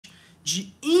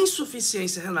de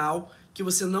insuficiência renal que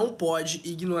você não pode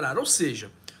ignorar. Ou seja,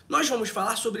 nós vamos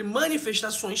falar sobre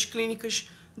manifestações clínicas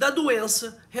da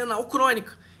doença renal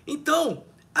crônica. Então,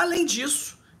 além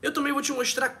disso, eu também vou te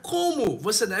mostrar como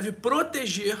você deve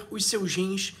proteger os seus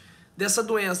rins dessa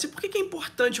doença. E por que é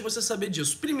importante você saber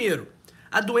disso? Primeiro,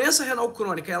 a doença renal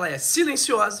crônica ela é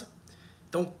silenciosa.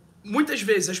 Então, muitas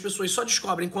vezes as pessoas só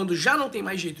descobrem quando já não tem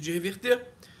mais jeito de reverter.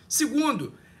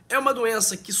 Segundo, é uma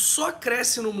doença que só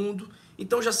cresce no mundo.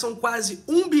 Então, já são quase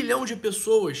 1 bilhão de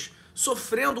pessoas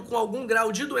sofrendo com algum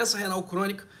grau de doença renal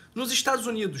crônica. Nos Estados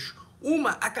Unidos, 1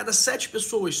 a cada 7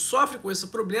 pessoas sofre com esse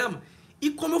problema. E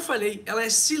como eu falei, ela é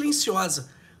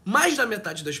silenciosa. Mais da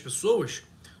metade das pessoas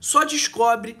só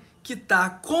descobre que está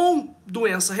com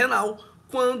doença renal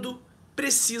quando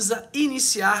precisa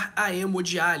iniciar a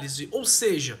hemodiálise, ou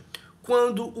seja,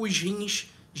 quando os rins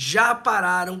já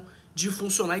pararam de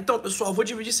funcionar. Então, pessoal, eu vou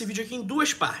dividir esse vídeo aqui em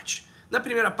 2 partes. Na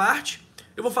primeira parte,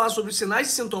 eu vou falar sobre os sinais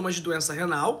e sintomas de doença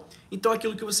renal, então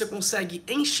aquilo que você consegue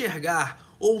enxergar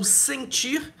ou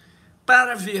sentir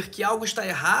para ver que algo está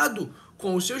errado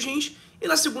com os seus rins. E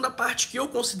na segunda parte, que eu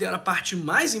considero a parte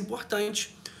mais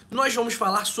importante, nós vamos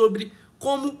falar sobre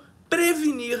como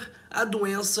prevenir a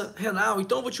doença renal.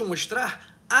 Então eu vou te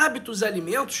mostrar hábitos e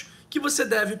alimentos que você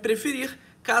deve preferir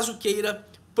caso queira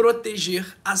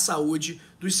proteger a saúde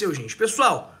dos seus rins.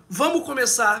 Pessoal, vamos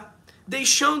começar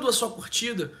deixando a sua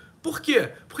curtida. Por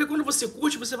quê? Porque quando você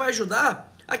curte, você vai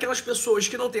ajudar aquelas pessoas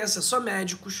que não têm acesso a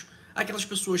médicos, aquelas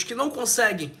pessoas que não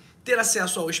conseguem ter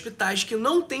acesso a hospitais, que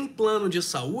não têm plano de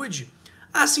saúde,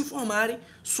 a se informarem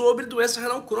sobre doença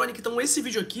renal crônica. Então esse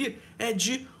vídeo aqui é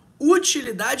de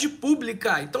utilidade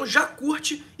pública. Então já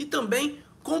curte e também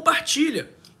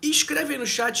compartilha. E escreve aí no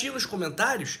chat e nos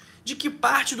comentários de que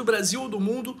parte do Brasil ou do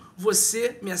mundo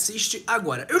você me assiste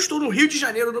agora. Eu estou no Rio de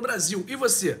Janeiro, no Brasil. E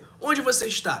você? Onde você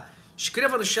está?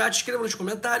 Escreva no chat, escreva nos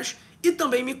comentários e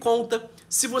também me conta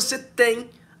se você tem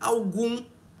algum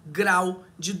grau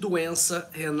de doença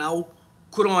renal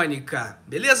crônica.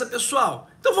 Beleza, pessoal?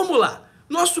 Então vamos lá.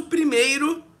 Nosso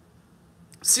primeiro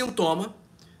sintoma,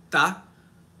 tá?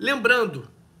 Lembrando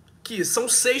que são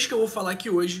 6 que eu vou falar aqui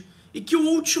hoje e que o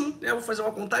último, né, eu vou fazer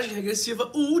uma contagem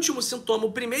regressiva, o último sintoma,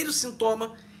 o primeiro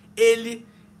sintoma, ele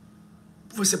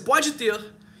você pode ter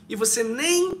e você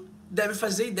nem deve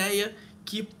fazer ideia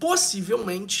que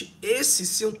possivelmente esse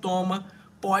sintoma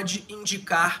pode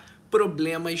indicar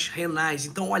problemas renais.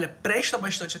 Então, olha, presta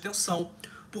bastante atenção,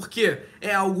 porque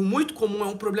é algo muito comum, é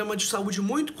um problema de saúde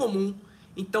muito comum.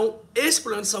 Então, esse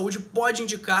problema de saúde pode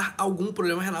indicar algum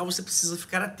problema renal, você precisa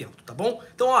ficar atento, tá bom?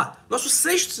 Então, ó, nosso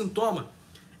 6º sintoma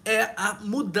é a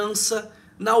mudança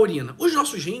na urina. Os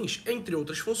nossos rins, entre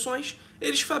outras funções,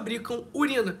 eles fabricam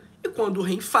urina. E quando o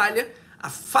rim falha, a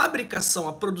fabricação,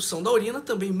 a produção da urina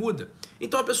também muda.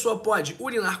 Então, a pessoa pode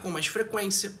urinar com mais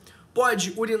frequência,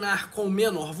 pode urinar com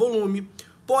menor volume,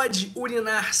 pode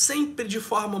urinar sempre de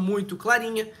forma muito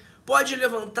clarinha, pode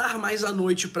levantar mais à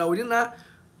noite para urinar.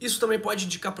 Isso também pode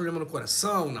indicar problema no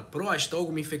coração, na próstata,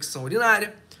 alguma infecção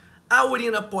urinária. A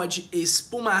urina pode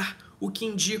espumar, o que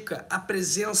indica a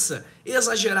presença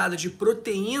exagerada de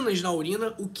proteínas na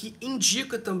urina, o que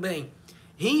indica também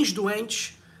rins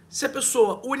doentes. Se a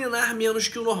pessoa urinar menos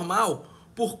que o normal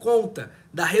por conta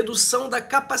da redução da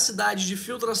capacidade de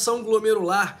filtração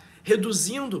glomerular,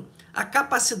 reduzindo a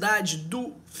capacidade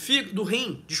do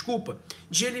rim,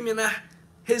 de eliminar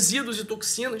resíduos e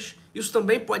toxinas, isso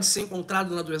também pode ser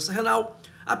encontrado na doença renal.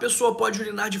 A pessoa pode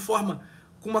urinar de forma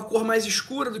com uma cor mais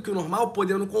escura do que o normal,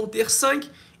 podendo conter sangue.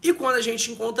 E quando a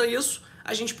gente encontra isso,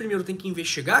 a gente primeiro tem que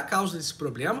investigar a causa desse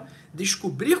problema,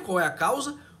 descobrir qual é a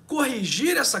causa,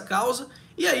 corrigir essa causa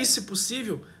e aí, se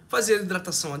possível, fazer a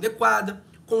hidratação adequada,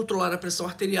 controlar a pressão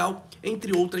arterial,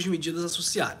 entre outras medidas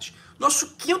associadas.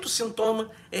 Nosso 5º sintoma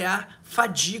é a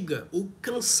fadiga, o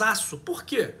cansaço. Por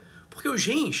quê? Porque os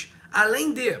rins,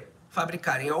 além de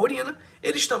fabricarem a urina,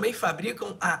 eles também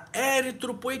fabricam a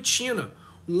eritropoetina,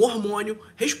 um hormônio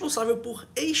responsável por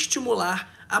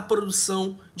estimular a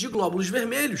produção de glóbulos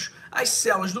vermelhos, as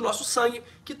células do nosso sangue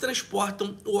que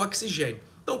transportam o oxigênio.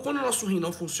 Então, quando o nosso rim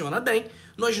não funciona bem,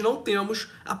 nós não temos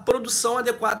a produção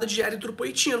adequada de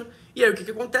eritropoetina. E aí o que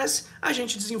acontece? A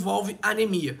gente desenvolve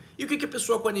anemia. E o que a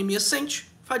pessoa com anemia sente?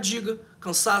 Fadiga,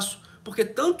 cansaço, porque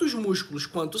tanto os músculos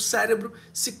quanto o cérebro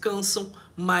se cansam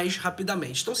mais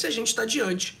rapidamente. Então, se a gente está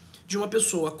diante de uma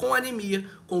pessoa com anemia,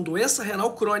 com doença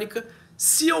renal crônica,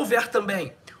 se houver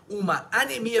também uma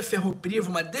anemia ferropriva,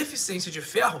 uma deficiência de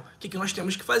ferro, o que nós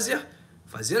temos que fazer?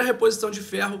 Fazer a reposição de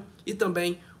ferro e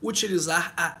também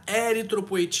utilizar a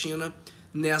eritropoetina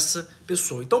nessa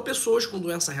pessoa. Então, pessoas com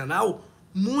doença renal,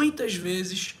 muitas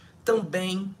vezes,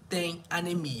 também têm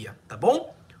anemia, tá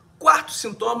bom? quarto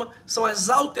sintoma são as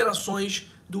alterações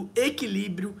do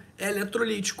equilíbrio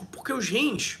eletrolítico, porque os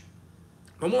rins,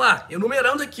 vamos lá,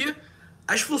 enumerando aqui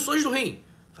as funções do rim: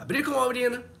 fabricam a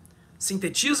urina,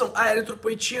 sintetizam a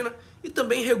eritropoetina e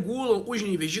também regulam os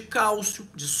níveis de cálcio,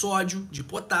 de sódio, de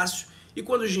potássio. E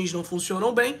quando os rins não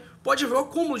funcionam bem, pode haver o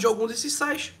acúmulo de algum desses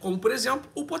sais, como por exemplo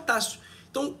o potássio.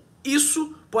 Então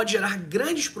isso pode gerar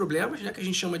grandes problemas, né, que a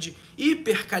gente chama de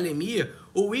hipercalemia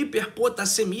ou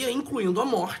hiperpotassemia, incluindo a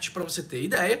morte, para você ter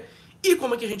ideia. E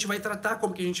como é que a gente vai tratar,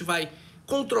 como que a gente vai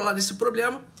controlar esse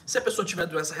problema? Se a pessoa tiver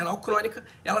doença renal crônica,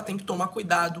 ela tem que tomar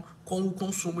cuidado com o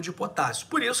consumo de potássio.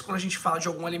 Por isso, quando a gente fala de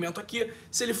algum alimento aqui,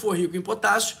 se ele for rico em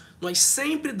potássio, nós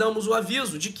sempre damos o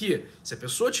aviso de que, se a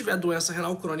pessoa tiver doença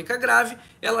renal crônica grave,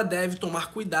 ela deve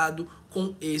tomar cuidado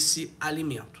com esse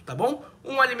alimento, tá bom?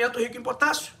 Um alimento rico em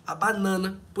potássio, a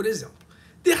banana, por exemplo.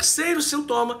 Terceiro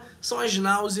sintoma são as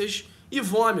náuseas e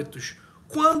vômitos.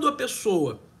 Quando a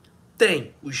pessoa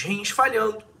tem os rins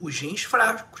falhando, os rins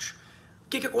fracos, o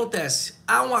que acontece?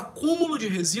 Há um acúmulo de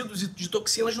resíduos e de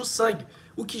toxinas no sangue,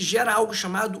 o que gera algo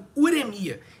chamado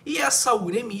uremia. E essa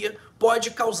uremia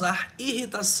pode causar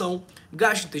irritação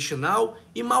gastrointestinal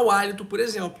e mau hálito, por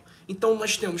exemplo. Então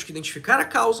nós temos que identificar a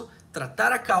causa,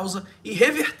 tratar a causa e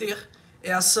reverter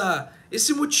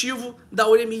esse motivo da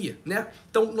uremia, né?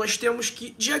 Então nós temos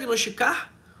que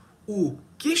diagnosticar o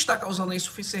que está causando a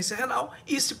insuficiência renal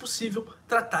e, se possível,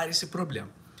 tratar esse problema.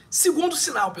 Segundo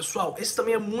sinal, pessoal, esse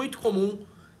também é muito comum,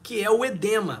 que é o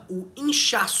edema, o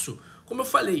inchaço. Como eu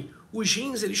falei, os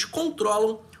rins eles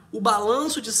controlam o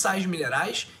balanço de sais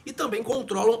minerais e também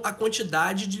controlam a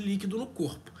quantidade de líquido no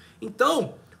corpo.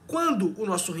 Então, quando o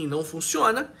nosso rim não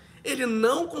funciona, ele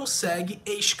não consegue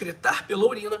excretar pela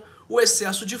urina o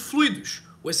excesso de fluidos,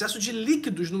 o excesso de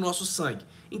líquidos no nosso sangue.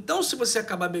 Então, se você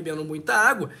acabar bebendo muita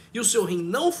água e o seu rim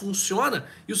não funciona,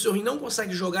 e o seu rim não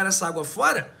consegue jogar essa água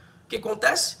fora, o que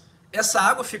acontece? Essa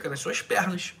água fica nas suas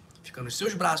pernas, fica nos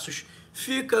seus braços,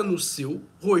 fica no seu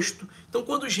rosto. Então,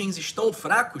 quando os rins estão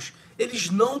fracos, eles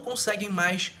não conseguem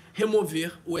mais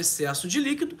remover o excesso de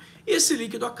líquido e esse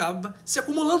líquido acaba se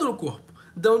acumulando no corpo,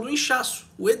 dando o inchaço,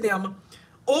 o edema.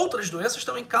 Outras doenças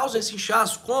também causam esse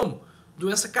inchaço, como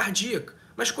doença cardíaca.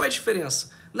 Mas qual é a diferença?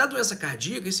 Na doença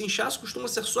cardíaca, esse inchaço costuma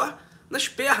ser só nas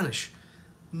pernas.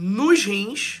 Nos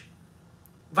rins,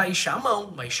 vai inchar a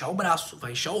mão, vai inchar o braço,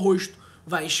 vai inchar o rosto,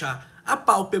 vai inchar a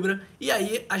pálpebra, e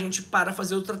aí a gente, para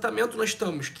fazer o tratamento, nós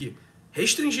temos que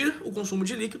restringir o consumo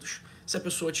de líquidos, se a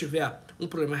pessoa tiver um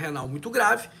problema renal muito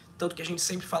grave, tanto que a gente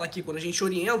sempre fala aqui, quando a gente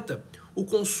orienta o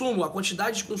consumo, a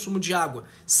quantidade de consumo de água,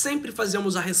 sempre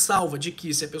fazemos a ressalva de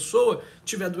que, se a pessoa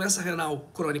tiver doença renal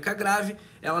crônica grave,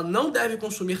 ela não deve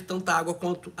consumir tanta água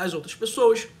quanto as outras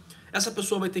pessoas. Essa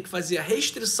pessoa vai ter que fazer a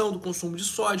restrição do consumo de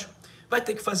sódio, vai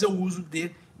ter que fazer o uso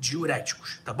de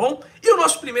diuréticos, tá bom? E o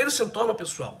nosso primeiro sintoma,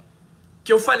 pessoal,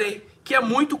 que eu falei que é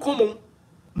muito comum,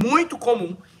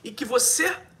 e que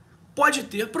você pode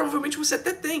ter, provavelmente você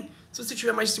até tem, se você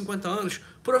tiver mais de 50 anos,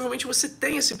 provavelmente você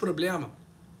tem esse problema.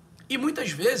 E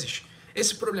muitas vezes,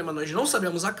 esse problema nós não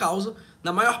sabemos a causa,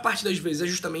 na maior parte das vezes é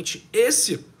justamente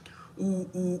esse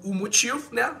o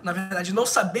motivo, né? Na verdade, não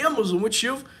sabemos o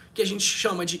motivo, que a gente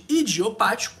chama de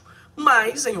idiopático,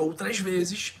 mas em outras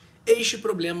vezes, este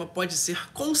problema pode ser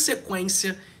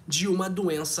consequência de uma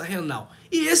doença renal.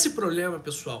 E esse problema,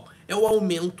 pessoal, é o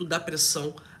aumento da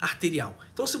pressão arterial.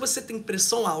 Então, se você tem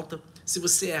pressão alta, se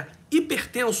você é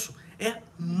hipertenso, é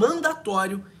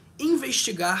mandatório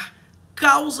investigar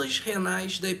causas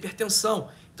renais da hipertensão.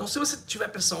 Então, se você tiver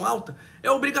pressão alta, é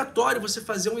obrigatório você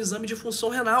fazer um exame de função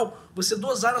renal, você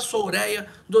dosar a sua ureia,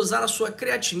 dosar a sua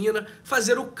creatinina,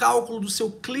 fazer o cálculo do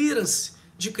seu clearance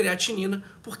de creatinina,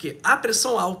 porque a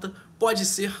pressão alta pode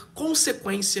ser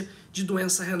consequência de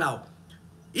doença renal.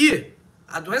 E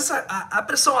a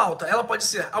pressão alta, ela pode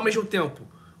ser, ao mesmo tempo,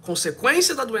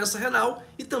 consequência da doença renal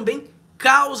e também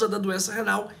causa da doença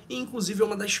renal, e inclusive é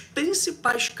uma das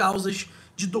principais causas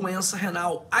de doença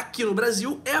renal. Aqui no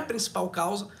Brasil é a principal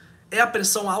causa, é a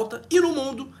pressão alta, e no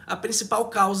mundo a principal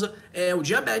causa é o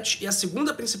diabetes e a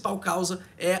segunda principal causa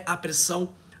é a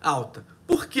pressão alta.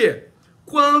 Por quê?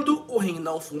 Quando o rim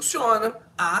não funciona,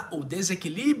 há o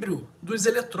desequilíbrio dos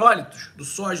eletrólitos, do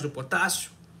sódio, do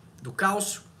potássio, do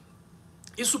cálcio.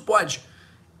 Isso pode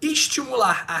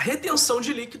estimular a retenção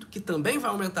de líquido, que também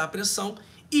vai aumentar a pressão,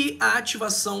 e a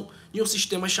ativação de um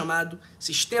sistema chamado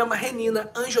sistema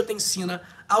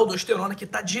renina-angiotensina-aldosterona, que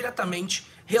está diretamente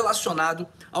relacionado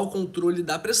ao controle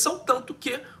da pressão, tanto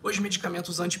que os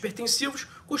medicamentos antihipertensivos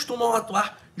costumam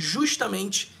atuar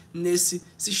justamente nesse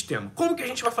sistema. Como que a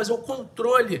gente vai fazer o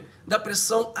controle da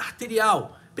pressão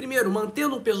arterial? Primeiro,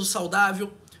 mantendo um peso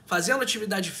saudável, fazendo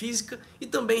atividade física e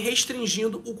também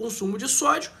restringindo o consumo de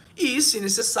sódio e, se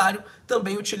necessário,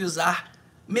 também utilizar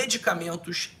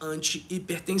medicamentos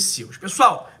antihipertensivos.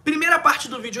 Pessoal, primeira parte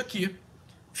do vídeo aqui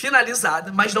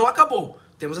finalizada, mas não acabou.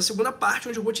 Temos a segunda parte,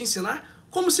 onde eu vou te ensinar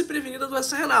como se prevenir da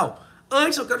doença renal.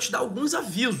 Antes, eu quero te dar alguns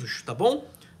avisos, tá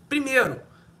bom? Primeiro,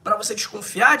 para você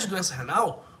desconfiar de doença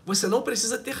renal, você não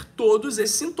precisa ter todos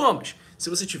esses sintomas. Se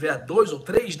você tiver 2 ou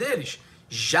 3 deles,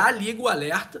 já liga o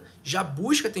alerta, já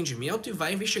busca atendimento e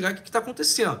vai investigar o que está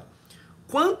acontecendo.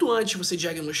 Quanto antes você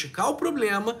diagnosticar o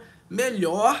problema,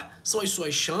 melhor são as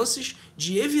suas chances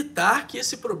de evitar que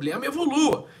esse problema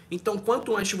evolua. Então,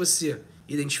 quanto antes você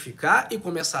identificar e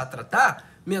começar a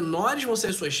tratar, menores vão ser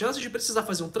as suas chances de precisar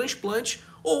fazer um transplante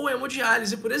ou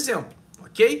hemodiálise, por exemplo,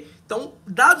 ok? Então,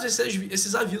 dados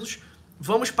esses avisos,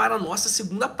 vamos para a nossa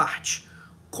segunda parte.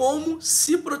 Como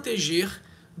se proteger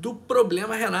do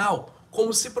problema renal?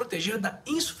 Como se proteger da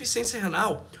insuficiência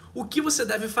renal? O que você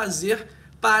deve fazer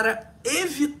para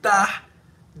evitar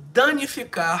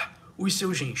danificar os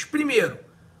seus rins? Primeiro,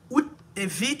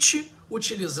 evite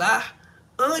utilizar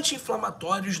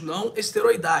anti-inflamatórios não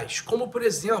esteroidais, como por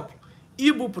exemplo,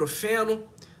 ibuprofeno,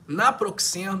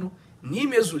 naproxeno,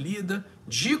 nimesulida,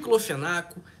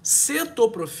 diclofenaco,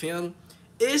 cetoprofeno.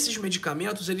 Esses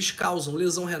medicamentos eles causam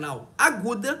lesão renal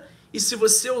aguda e, se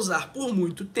você usar por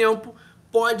muito tempo,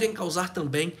 podem causar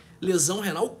também lesão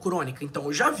renal crônica. Então,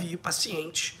 eu já vi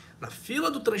pacientes na fila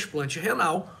do transplante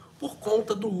renal por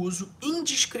conta do uso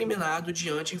indiscriminado de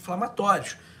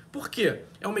anti-inflamatórios. Por quê?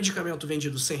 É um medicamento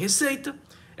vendido sem receita,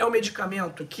 é um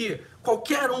medicamento que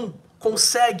qualquer um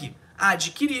consegue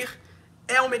adquirir,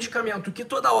 é um medicamento que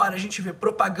toda hora a gente vê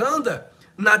propaganda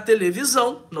na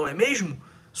televisão, não é mesmo?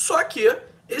 Só que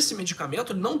esse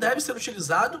medicamento não deve ser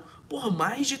utilizado por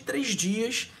mais de 3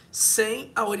 dias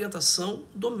sem a orientação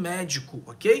do médico,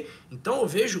 ok? Então eu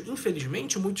vejo,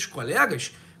 infelizmente, muitos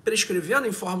colegas prescrevendo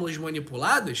em fórmulas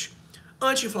manipuladas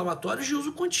anti-inflamatórios de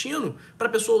uso contínuo, para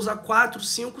a pessoa usar 4,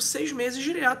 5, 6 meses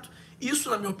direto. Isso,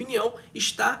 na minha opinião,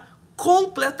 está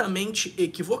completamente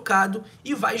equivocado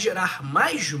e vai gerar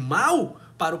mais mal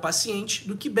para o paciente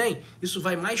do que bem. Isso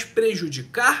vai mais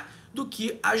prejudicar do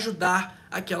que ajudar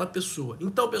aquela pessoa.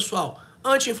 Então, pessoal,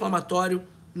 anti-inflamatório,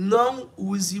 não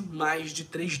use mais de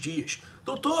 3 dias.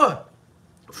 Doutor,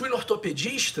 fui no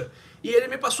ortopedista e ele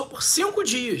me passou por 5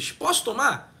 dias. Posso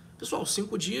tomar? Pessoal,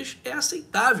 5 dias é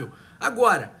aceitável.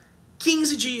 Agora,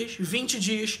 15 dias, 20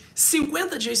 dias,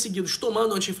 50 dias seguidos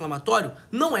tomando anti-inflamatório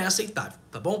não é aceitável,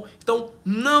 tá bom? Então,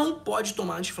 não pode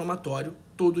tomar anti-inflamatório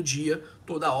todo dia,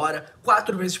 toda hora,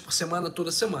 4 vezes por semana,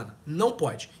 toda semana. Não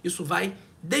pode. Isso vai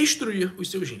destruir os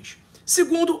seus rins.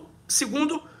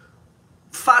 Segundo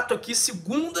fato aqui,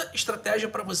 segunda estratégia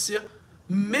para você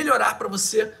melhorar, para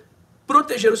você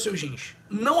proteger os seus rins.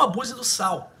 Não abuse do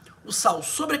sal. O sal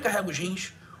sobrecarrega os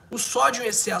rins, o sódio em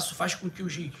excesso faz com que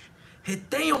os rins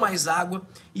retenham mais água,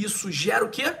 e isso gera o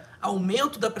quê?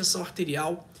 Aumento da pressão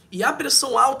arterial, e a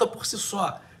pressão alta por si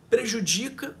só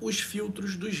prejudica os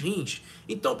filtros dos rins.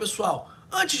 Então, pessoal,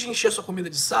 antes de encher sua comida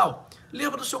de sal,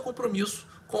 lembra do seu compromisso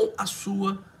com a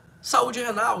sua saúde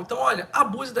renal. Então, olha,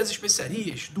 abuse das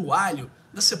especiarias, do alho,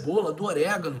 da cebola, do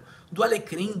orégano, do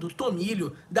alecrim, do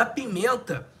tomilho, da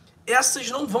pimenta. Essas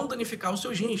não vão danificar os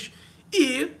seus rins.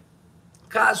 E,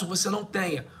 caso você não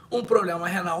tenha um problema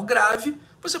renal grave,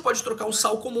 você pode trocar o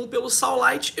sal comum pelo sal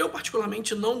light. Eu,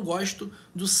 particularmente, não gosto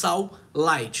do sal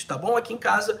light, tá bom? Aqui em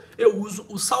casa eu uso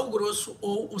o sal grosso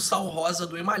ou o sal rosa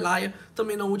do Himalaia.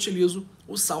 Também não utilizo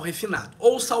o sal refinado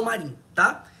ou o sal marinho,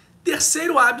 tá?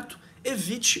 Terceiro hábito,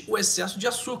 evite o excesso de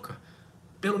açúcar.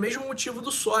 Pelo mesmo motivo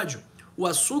do sódio. O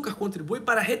açúcar contribui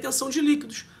para a retenção de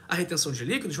líquidos. A retenção de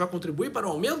líquidos vai contribuir para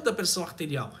o aumento da pressão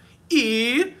arterial.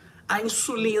 E a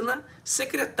insulina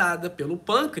secretada pelo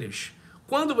pâncreas,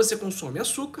 quando você consome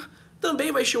açúcar,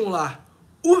 também vai estimular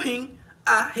o rim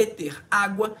a reter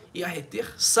água e a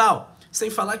reter sal. Sem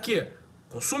falar que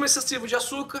consumo excessivo de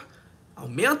açúcar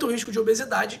aumenta o risco de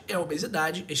obesidade, e a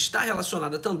obesidade está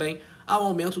relacionada também ao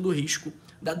aumento do risco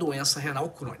da doença renal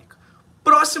crônica.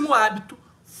 Próximo hábito,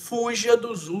 fuja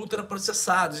dos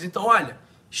ultraprocessados. Então, olha,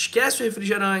 esquece o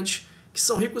refrigerante, que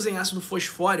são ricos em ácido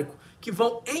fosfórico, que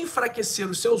vão enfraquecer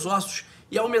os seus ossos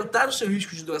e aumentar o seu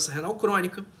risco de doença renal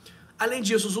crônica. Além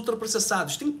disso, os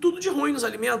ultraprocessados têm tudo de ruim nos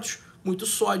alimentos. Muito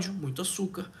sódio, muito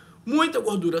açúcar, muita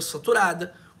gordura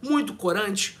saturada, muito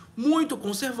corante, muito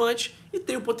conservante e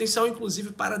tem o potencial,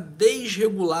 inclusive, para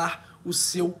desregular o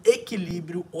seu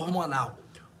equilíbrio hormonal.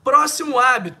 Próximo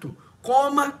hábito,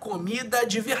 coma comida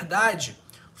de verdade.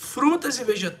 Frutas e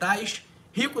vegetais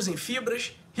ricos em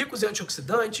fibras, ricos em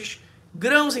antioxidantes,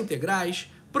 grãos integrais,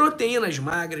 proteínas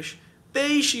magras,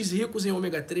 peixes ricos em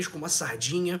ômega 3, como a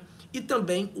sardinha, e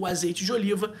também o azeite de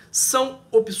oliva, são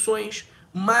opções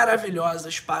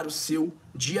maravilhosas para o seu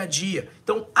dia a dia.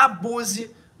 Então,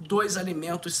 abuse dos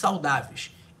alimentos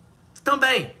saudáveis.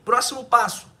 Também, próximo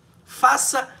passo,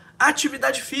 faça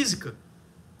atividade física.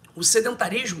 O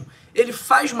sedentarismo, ele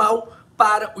faz mal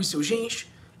para os seus rins,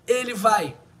 ele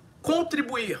vai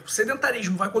contribuir, o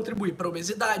sedentarismo vai contribuir para a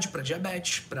obesidade, para a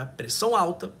diabetes, para a pressão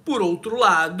alta. Por outro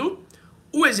lado,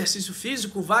 o exercício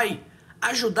físico vai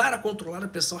ajudar a controlar a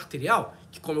pressão arterial,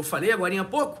 que, como eu falei agora há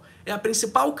pouco, é a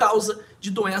principal causa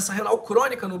de doença renal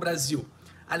crônica no Brasil.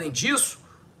 Além disso,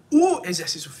 o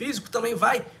exercício físico também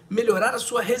vai melhorar a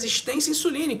sua resistência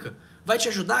insulínica, vai te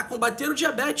ajudar a combater o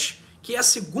diabetes, que é a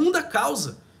segunda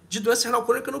causa de doença renal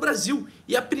crônica no Brasil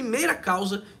e a primeira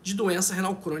causa de doença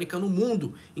renal crônica no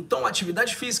mundo. Então, a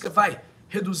atividade física vai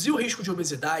reduzir o risco de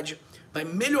obesidade, vai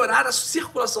melhorar a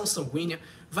circulação sanguínea,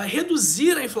 vai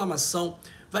reduzir a inflamação,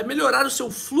 vai melhorar o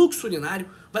seu fluxo urinário,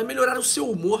 vai melhorar o seu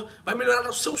humor, vai melhorar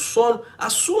o seu sono, a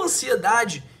sua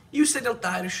ansiedade, e os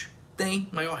sedentários têm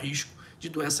maior risco de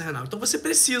doença renal. Então você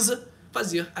precisa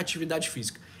fazer atividade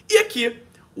física. E aqui,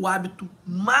 o hábito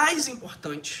mais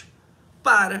importante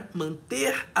para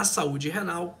manter a saúde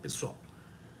renal, pessoal,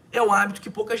 é um hábito que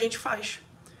pouca gente faz.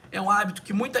 É um hábito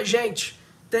que muita gente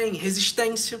tem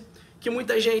resistência, que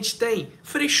muita gente tem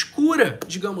frescura,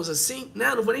 digamos assim,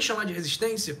 né? Não vou nem chamar de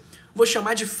resistência, vou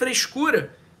chamar de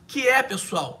frescura, que é,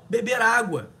 pessoal, beber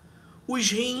água. Os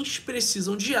rins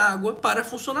precisam de água para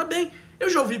funcionar bem.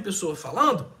 Eu já ouvi pessoa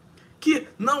falando que,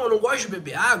 não, eu não gosto de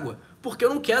beber água porque eu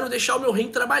não quero deixar o meu rim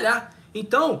trabalhar.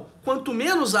 Então, quanto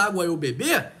menos água eu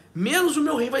beber, menos o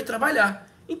meu rim vai trabalhar.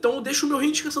 Então, eu deixo o meu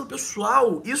rim descansando.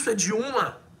 Pessoal, isso é de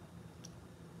uma...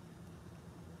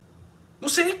 não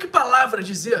sei nem que palavra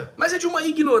dizer, mas é de uma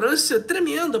ignorância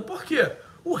tremenda. Por quê?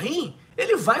 O rim,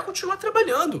 ele vai continuar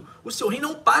trabalhando. O seu rim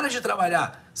não para de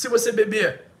trabalhar. Se você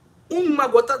beber uma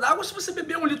gota d'água, se você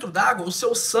beber 1 litro d'água, o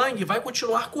seu sangue vai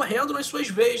continuar correndo nas suas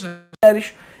veias, né?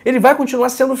 Ele vai continuar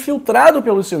sendo filtrado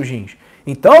pelos seus rins.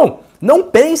 Então, não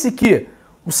pense que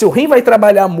o seu rim vai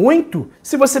trabalhar muito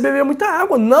se você beber muita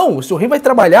água. Não, o seu rim vai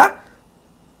trabalhar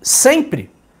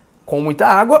sempre com muita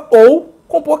água ou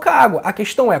com pouca água. A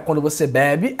questão é, quando você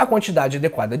bebe a quantidade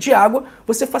adequada de água,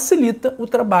 você facilita o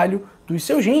trabalho dos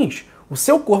seus rins. O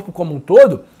seu corpo como um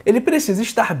todo, ele precisa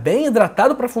estar bem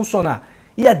hidratado para funcionar.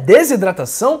 E a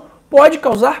desidratação pode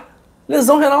causar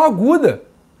lesão renal aguda,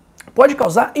 pode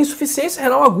causar insuficiência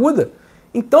renal aguda.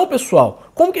 Então, pessoal,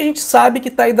 como que a gente sabe que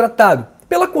está hidratado?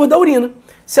 Pela cor da urina.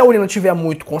 Se a urina estiver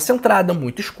muito concentrada,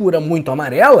 muito escura, muito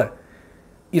amarela,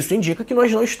 isso indica que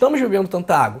nós não estamos bebendo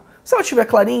tanta água. Se ela estiver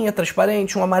clarinha,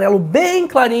 transparente, um amarelo bem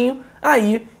clarinho,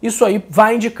 aí isso aí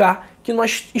vai indicar que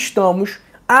nós estamos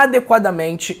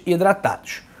adequadamente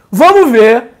hidratados. Vamos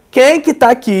ver quem que está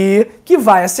aqui que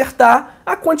vai acertar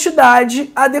a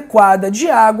quantidade adequada de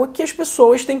água que as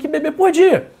pessoas têm que beber por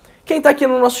dia. Quem está aqui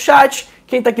no nosso chat,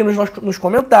 quem está aqui nos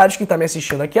comentários, quem está me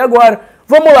assistindo aqui agora.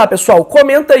 Vamos lá, pessoal,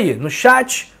 comenta aí no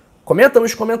chat, comenta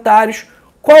nos comentários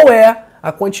qual é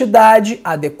a quantidade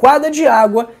adequada de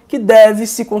água que deve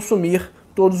se consumir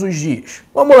todos os dias.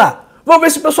 Vamos lá, vamos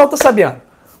ver se o pessoal está sabendo.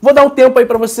 Vou dar um tempo aí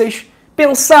para vocês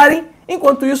pensarem,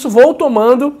 enquanto isso vou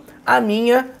tomando a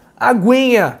minha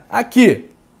aguinha aqui.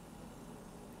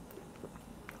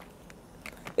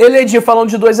 Eledi falando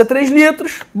de 2 a 3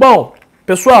 litros. Bom,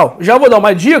 pessoal, já vou dar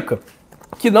uma dica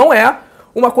que não é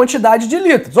uma quantidade de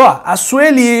litros. Ó, a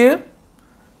Sueli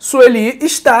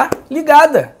está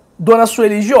ligada. Dona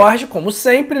Sueli Jorge, como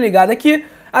sempre, ligada aqui.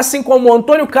 Assim como o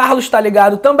Antônio Carlos está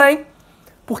ligado também.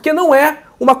 Porque não é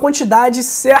uma quantidade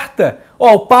certa.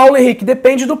 Ó, o Paulo Henrique,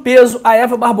 depende do peso. A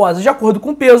Eva Barbosa, de acordo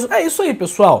com o peso. É isso aí,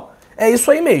 pessoal. É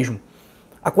isso aí mesmo.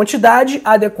 A quantidade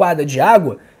adequada de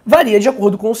água varia de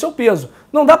acordo com o seu peso.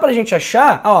 Não dá pra gente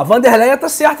achar... Ó, a Vanderleia tá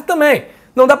certa também.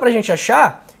 Não dá pra gente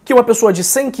achar que uma pessoa de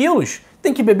 100 quilos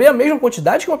tem que beber a mesma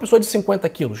quantidade que uma pessoa de 50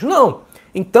 quilos. Não.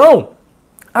 Então,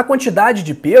 a quantidade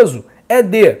de peso é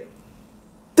de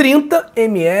 30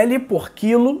 ml por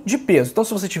quilo de peso. Então,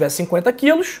 se você tiver 50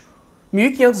 quilos,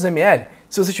 1.500 ml.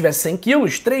 Se você tiver 100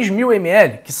 quilos, 3.000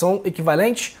 ml, que são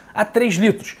equivalentes a 3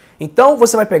 litros. Então,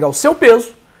 você vai pegar o seu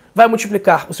peso, vai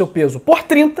multiplicar o seu peso por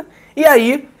 30, e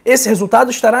aí esse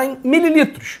resultado estará em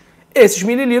mililitros. Esses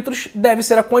mililitros deve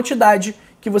ser a quantidade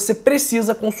que você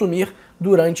precisa consumir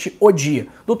durante o dia.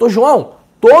 Doutor João,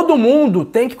 todo mundo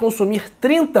tem que consumir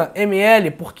 30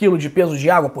 ml por quilo de peso de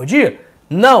água por dia?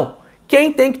 Não.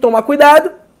 Quem tem que tomar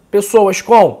cuidado? Pessoas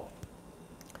com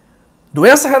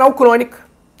doença renal crônica,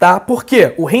 tá?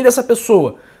 Porque o rim dessa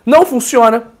pessoa não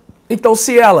funciona. Então,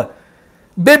 se ela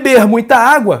beber muita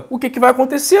água, o que vai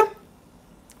acontecer?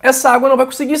 essa água não vai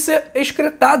conseguir ser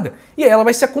excretada. E aí ela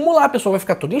vai se acumular, a pessoa vai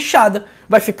ficar toda inchada,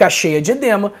 vai ficar cheia de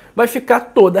edema, vai ficar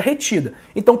toda retida.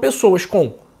 Então pessoas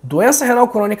com doença renal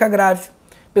crônica grave,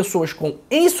 pessoas com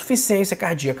insuficiência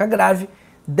cardíaca grave,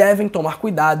 devem tomar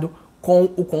cuidado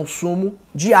com o consumo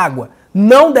de água.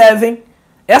 Não devem,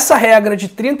 essa regra de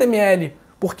 30 ml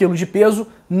por quilo de peso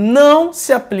não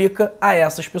se aplica a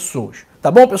essas pessoas. Tá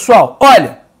bom, pessoal?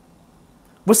 Olha,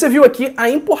 você viu aqui a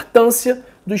importância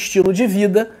do estilo de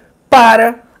vida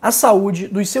para a saúde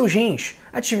dos seus rins.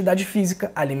 Atividade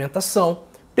física, alimentação,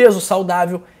 peso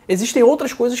saudável. Existem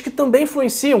outras coisas que também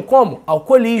influenciam, como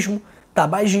alcoolismo,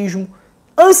 tabagismo,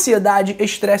 ansiedade,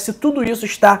 estresse. Tudo isso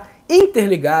está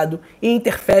interligado e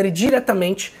interfere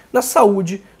diretamente na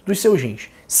saúde dos seus rins.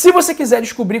 Se você quiser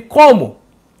descobrir como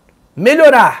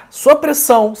melhorar sua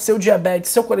pressão, seu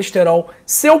diabetes, seu colesterol,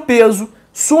 seu peso,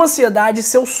 sua ansiedade,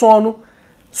 seu sono,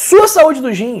 sua saúde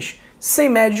dos rins, sem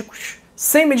médicos,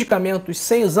 sem medicamentos,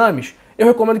 sem exames, eu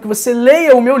recomendo que você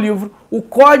leia o meu livro, O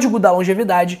Código da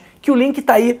Longevidade, que o link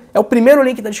está aí, é o primeiro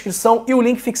link da descrição e o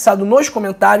link fixado nos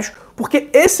comentários, porque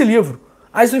esse livro,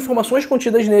 as informações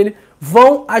contidas nele,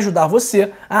 vão ajudar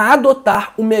você a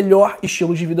adotar o melhor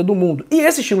estilo de vida do mundo. E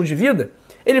esse estilo de vida,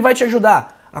 ele vai te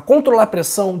ajudar a controlar a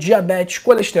pressão, diabetes,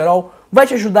 colesterol, vai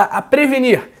te ajudar a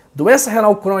prevenir doença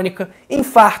renal crônica,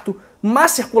 infarto, má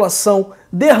circulação,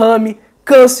 derrame,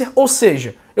 câncer, ou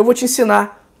seja, eu vou te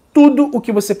ensinar tudo o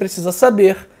que você precisa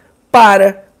saber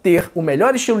para ter o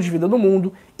melhor estilo de vida do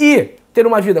mundo e ter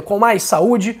uma vida com mais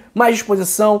saúde, mais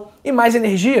disposição e mais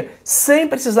energia, sem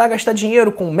precisar gastar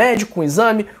dinheiro com médico, com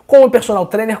exame, com um personal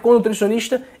trainer, com um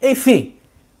nutricionista, enfim,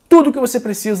 tudo o que você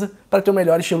precisa para ter o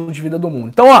melhor estilo de vida do mundo.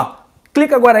 Então, ó,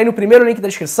 clica agora aí no primeiro link da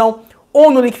descrição ou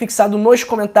no link fixado nos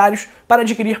comentários para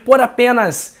adquirir por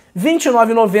apenas R$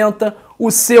 29,90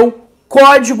 o seu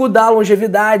Código da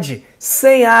Longevidade,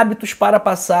 100 hábitos para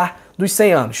passar dos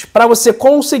 100 anos. Para você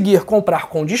conseguir comprar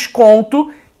com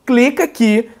desconto, clica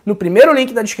aqui no primeiro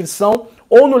link da descrição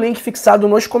ou no link fixado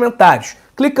nos comentários.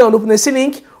 Clicando nesse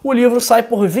link, o livro sai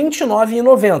por R$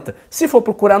 29,90. Se for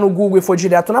procurar no Google e for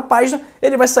direto na página,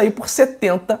 ele vai sair por R$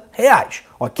 70,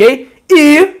 ok?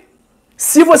 E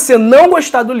se você não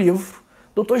gostar do livro,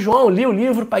 Dr. João, li o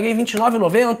livro, paguei R$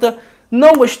 29,90,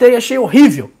 não gostei, achei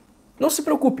horrível. Não se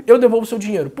preocupe, eu devolvo o seu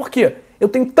dinheiro. Por quê? Eu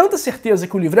tenho tanta certeza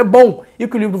que o livro é bom e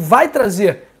que o livro vai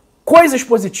trazer coisas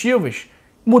positivas,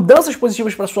 mudanças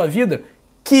positivas para a sua vida,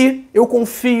 que eu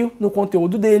confio no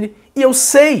conteúdo dele e eu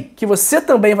sei que você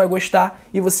também vai gostar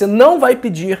e você não vai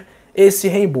pedir esse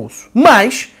reembolso.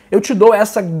 Mas eu te dou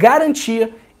essa garantia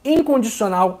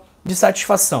incondicional de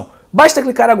satisfação. Basta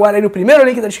clicar agora aí no primeiro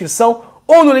link da descrição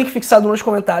ou no link fixado nos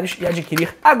comentários e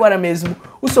adquirir agora mesmo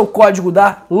o seu Código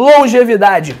da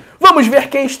Longevidade. Vamos ver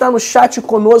quem está no chat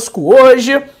conosco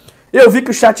hoje. Eu vi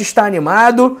que o chat está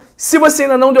animado. Se você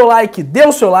ainda não deu like, dê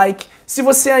o seu like. Se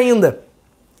você ainda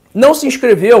não se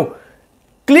inscreveu,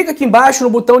 clica aqui embaixo no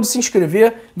botão de se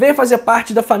inscrever. Venha fazer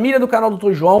parte da família do canal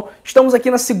Dr. João. Estamos aqui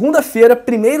na segunda-feira,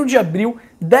 1º de abril,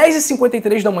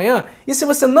 10h53 da manhã. E se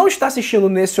você não está assistindo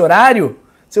nesse horário,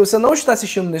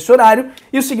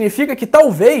 isso significa que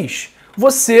talvez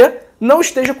você não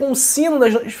esteja com o sino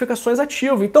das notificações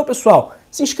ativo. Então, pessoal,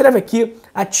 se inscreve aqui,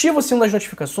 ativa o sino das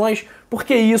notificações,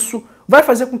 porque isso vai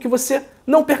fazer com que você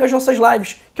não perca as nossas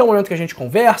lives, que é o momento que a gente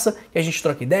conversa, que a gente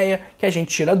troca ideia, que a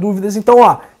gente tira dúvidas. Então,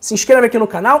 ó, se inscreve aqui no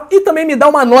canal e também me dá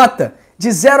uma nota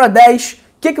de 0 a 10.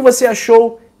 O que você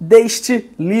achou deste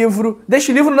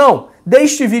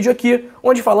vídeo aqui,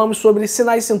 onde falamos sobre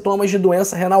sinais e sintomas de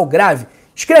doença renal grave.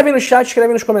 Escreve aí no chat, escreve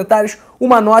aí nos comentários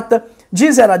uma nota de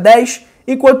 0 a 10.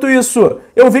 Enquanto isso,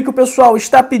 eu vi que o pessoal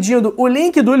está pedindo o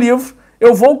link do livro.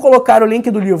 Eu vou colocar o link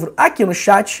do livro aqui no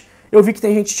chat. Eu vi que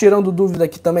tem gente tirando dúvida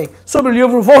aqui também sobre o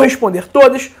livro. Vou responder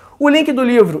todas. O link do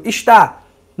livro está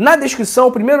na descrição.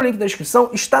 O primeiro link da descrição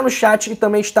está no chat e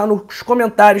também está nos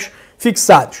comentários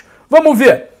fixados. Vamos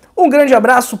ver. Um grande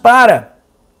abraço para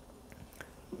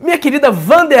minha querida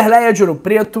Vanderleia de Ouro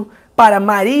Preto, para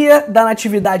Maria da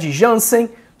Natividade Jansen,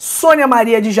 Sônia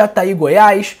Maria de Jataí,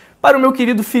 Goiás, para o meu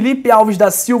querido Felipe Alves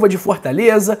da Silva de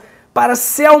Fortaleza, para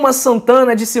Selma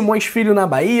Santana de Simões Filho na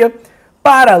Bahia,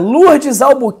 para Lourdes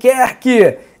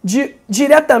Albuquerque,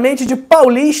 diretamente de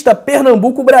Paulista,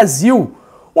 Pernambuco, Brasil.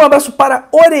 Um abraço para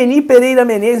Oreni Pereira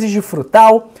Menezes de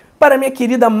Frutal, para minha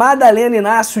querida Madalena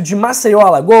Inácio de Maceió,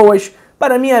 Alagoas,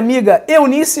 para minha amiga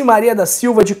Eunice Maria da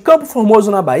Silva de Campo Formoso,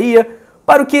 na Bahia,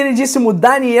 para o queridíssimo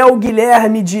Daniel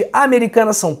Guilherme de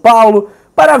Americana, São Paulo,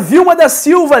 para Vilma da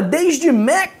Silva desde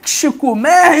México.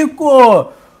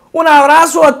 Um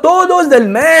abraço a todos del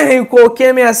México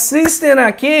que me assistem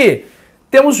aqui.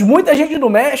 Temos muita gente do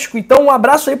México, então um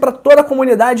abraço aí para toda a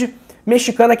comunidade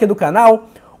mexicana aqui do canal.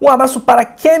 Um abraço para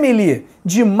Kemily,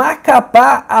 de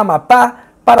Macapá, Amapá,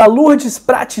 para Lourdes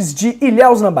Prates, de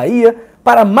Ilhéus, na Bahia,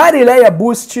 para Marileia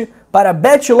Busti, para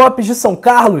Beth Lopes, de São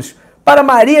Carlos, para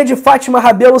Maria de Fátima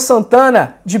Rabelo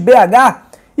Santana, de BH,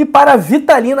 e para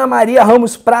Vitalina Maria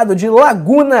Ramos Prado, de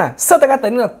Laguna, Santa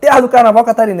Catarina, terra do carnaval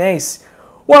catarinense.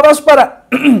 Um abraço para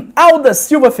Alda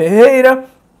Silva Ferreira,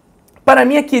 para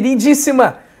minha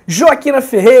queridíssima Joaquina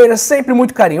Ferreira, sempre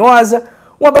muito carinhosa.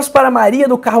 Um abraço para Maria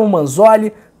do Carmo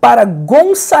Manzoli, para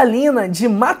Gonçalina, de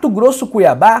Mato Grosso,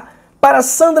 Cuiabá, para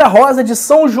Sandra Rosa, de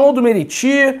São João do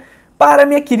Meriti, para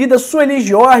minha querida Sueli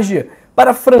Jorge,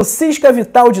 para Francisca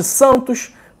Vital de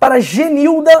Santos, para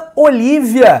Genilda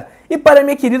Olívia e para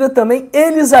minha querida também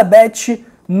Elizabeth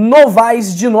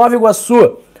Novaes, de Nova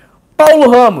Iguaçu. Paulo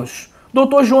Ramos,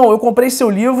 doutor João, eu comprei seu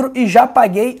livro e já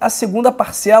paguei a segunda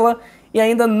parcela e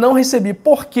ainda não recebi.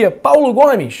 Por quê? Paulo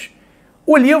Gomes,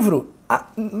 o livro, a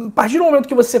partir do momento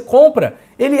que você compra,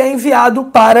 ele é enviado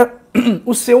para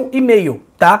o seu e-mail,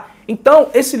 tá? Então,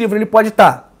 esse livro ele pode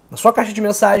estar na sua caixa de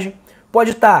mensagem,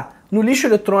 pode estar no lixo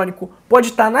eletrônico, pode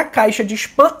estar na caixa de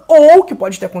spam, ou, que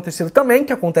pode ter acontecido também,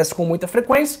 que acontece com muita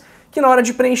frequência, que na hora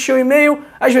de preencher o e-mail,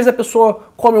 às vezes a pessoa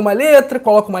come uma letra,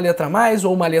 coloca uma letra a mais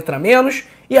ou uma letra a menos,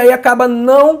 e aí acaba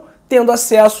não tendo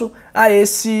acesso a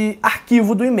esse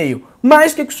arquivo do e-mail.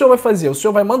 Mas o que o senhor vai fazer? O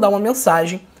senhor vai mandar uma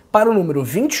mensagem para o número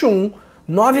 21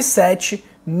 97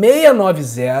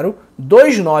 690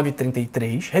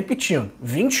 2933, repetindo,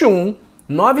 21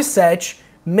 97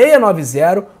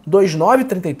 690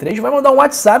 2933, vai mandar um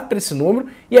WhatsApp para esse número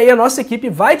e aí a nossa equipe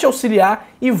vai te auxiliar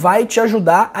e vai te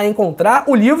ajudar a encontrar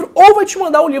o livro ou vai te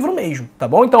mandar o livro mesmo, tá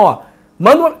bom? Então, ó,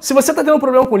 se você tá tendo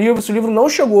problema com o livro, se o livro não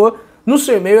chegou, no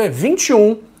seu e-mail é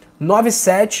 21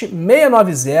 97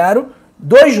 690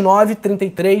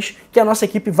 2933, que a nossa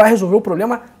equipe vai resolver o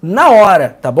problema na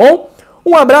hora, tá bom?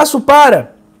 Um abraço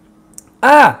para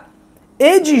a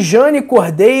Edjane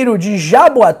Cordeiro, de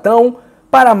Jaboatão,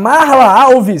 para Marla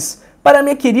Alves, para a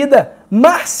minha querida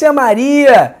Márcia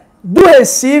Maria, do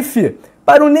Recife,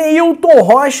 para o Neilton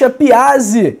Rocha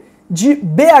Piazzi, de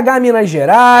BH, Minas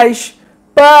Gerais,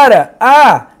 para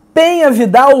a Penha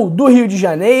Vidal, do Rio de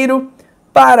Janeiro,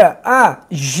 para a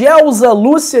Gelsa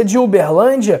Lúcia, de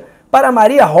Uberlândia, para a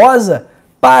Maria Rosa,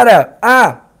 para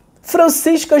a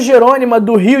Francisca Jerônima,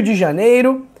 do Rio de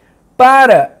Janeiro,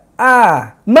 para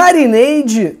a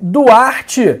Marineide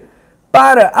Duarte,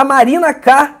 para a Marina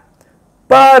K,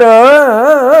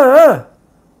 para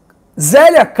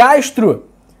Zélia Castro,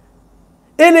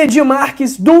 Eledi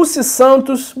Marques, Dulce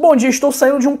Santos. Bom dia, estou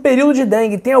saindo de um período de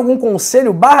dengue. Tem algum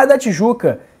conselho? Barra da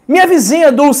Tijuca. Minha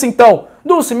vizinha, Dulce, então.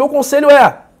 Dulce, meu conselho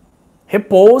é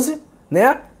repouse,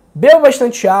 né? Beba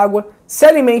bastante água, se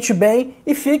alimente bem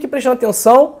e fique prestando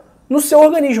atenção no seu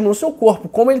organismo, no seu corpo,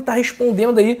 como ele está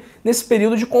respondendo aí nesse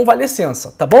período de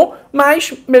convalescença, tá bom?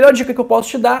 Mas a melhor dica que eu posso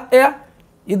te dar é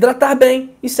hidratar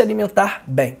bem e se alimentar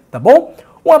bem, tá bom?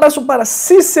 Um abraço para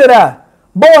Cícera.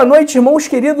 Boa noite, irmãos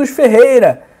queridos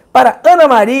Ferreira. Para Ana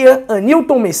Maria,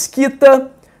 Anilton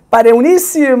Mesquita, para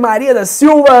Eunice Maria da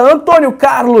Silva, Antônio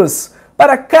Carlos,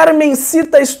 para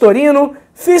Carmencita Estorino,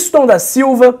 Fiston da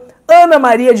Silva, Ana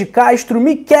Maria de Castro,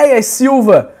 Miquéia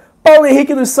Silva, Paulo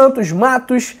Henrique dos Santos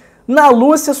Matos, Na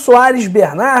Lúcia Soares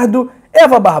Bernardo,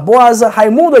 Eva Barbosa,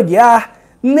 Raimundo Aguiar,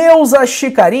 Neuza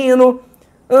Chicarino,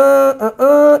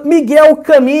 Miguel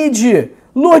Camide,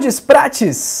 Lourdes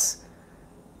Prates,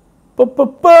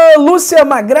 Lúcia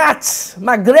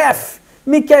Magref,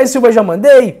 Miquel Silva já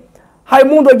mandei,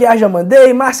 Raimundo Aguiar já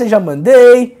mandei, Márcia já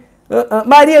mandei,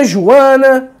 Maria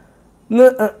Joana,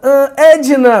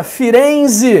 Edna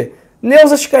Firenze,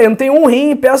 Neuza Chicarino, tem um rim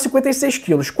e peso 56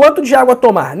 quilos. Quanto de água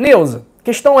tomar? Neuza, a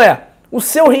questão é, o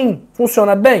seu rim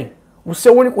funciona bem? O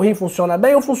seu único rim funciona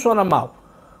bem ou funciona mal?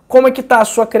 Como é que está a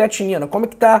sua creatinina? Como é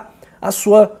que está a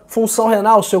sua função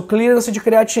renal, o seu clearance de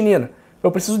creatinina? Eu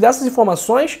preciso dessas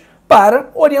informações para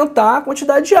orientar a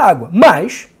quantidade de água.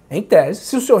 Mas, em tese,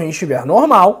 se o seu rim estiver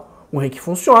normal, um rim que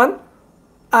funciona,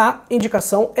 a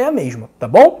indicação é a mesma, tá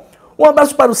bom? Um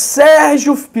abraço para o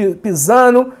Sérgio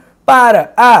Pisano,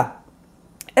 para a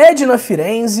Edna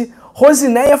Firenze,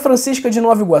 Rosinéia Francisca de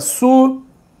Nova Iguaçu,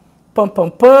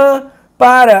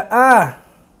 para a...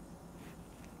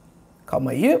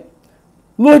 Calma aí.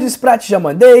 Lourdes Prates já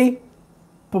mandei.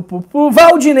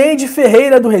 Valdineide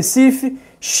Ferreira do Recife,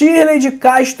 Shirley de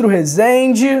Castro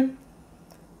Rezende,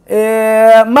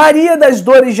 Maria das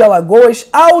Dores de Alagoas,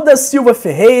 Alda Silva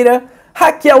Ferreira,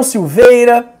 Raquel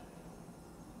Silveira,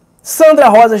 Sandra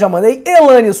Rosa já mandei,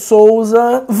 Elane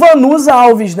Souza, Vanusa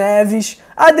Alves Neves,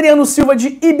 Adriano Silva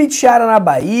de Ibitiara, na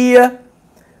Bahia,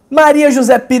 Maria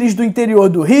José Pires do interior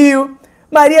do Rio,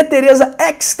 Maria Tereza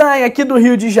Eckstein, aqui do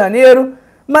Rio de Janeiro.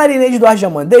 Marineide Duarte já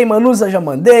mandei, Manusa já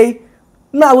mandei,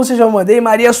 Na Lúcia já mandei,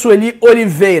 Maria Sueli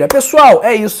Oliveira. Pessoal,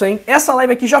 é isso, hein? Essa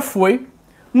live aqui já foi,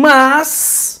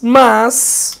 mas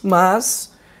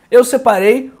eu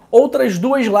separei outras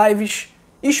 2 lives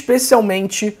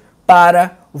especialmente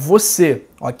para você,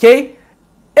 ok?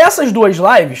 Essas 2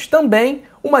 lives também,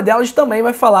 uma delas também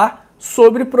vai falar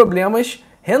sobre problemas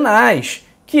renais,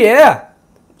 que é...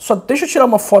 Só deixa eu tirar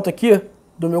uma foto aqui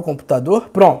do meu computador.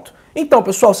 Pronto. Então,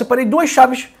 pessoal, separei 2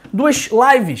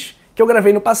 lives que eu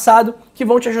gravei no passado que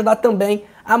vão te ajudar também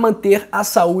a manter a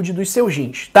saúde dos seus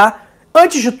rins, tá?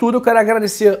 Antes de tudo, eu quero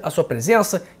agradecer a sua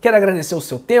presença, quero agradecer o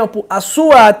seu tempo, a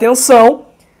sua atenção,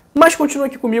 mas continue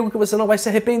aqui comigo que você não vai se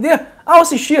arrepender ao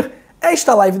assistir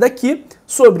esta live daqui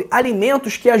sobre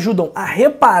alimentos que ajudam a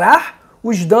reparar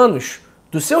os danos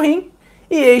do seu rim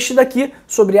e este daqui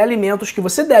sobre alimentos que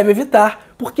você deve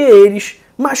evitar porque eles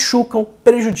machucam,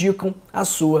 prejudicam a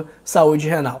sua saúde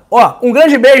renal. Ó, um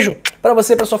grande beijo para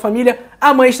você e para sua família.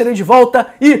 Amanhã estarei de volta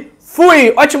e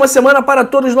fui! Ótima semana para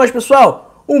todos nós,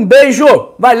 pessoal! Um beijo!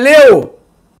 Valeu!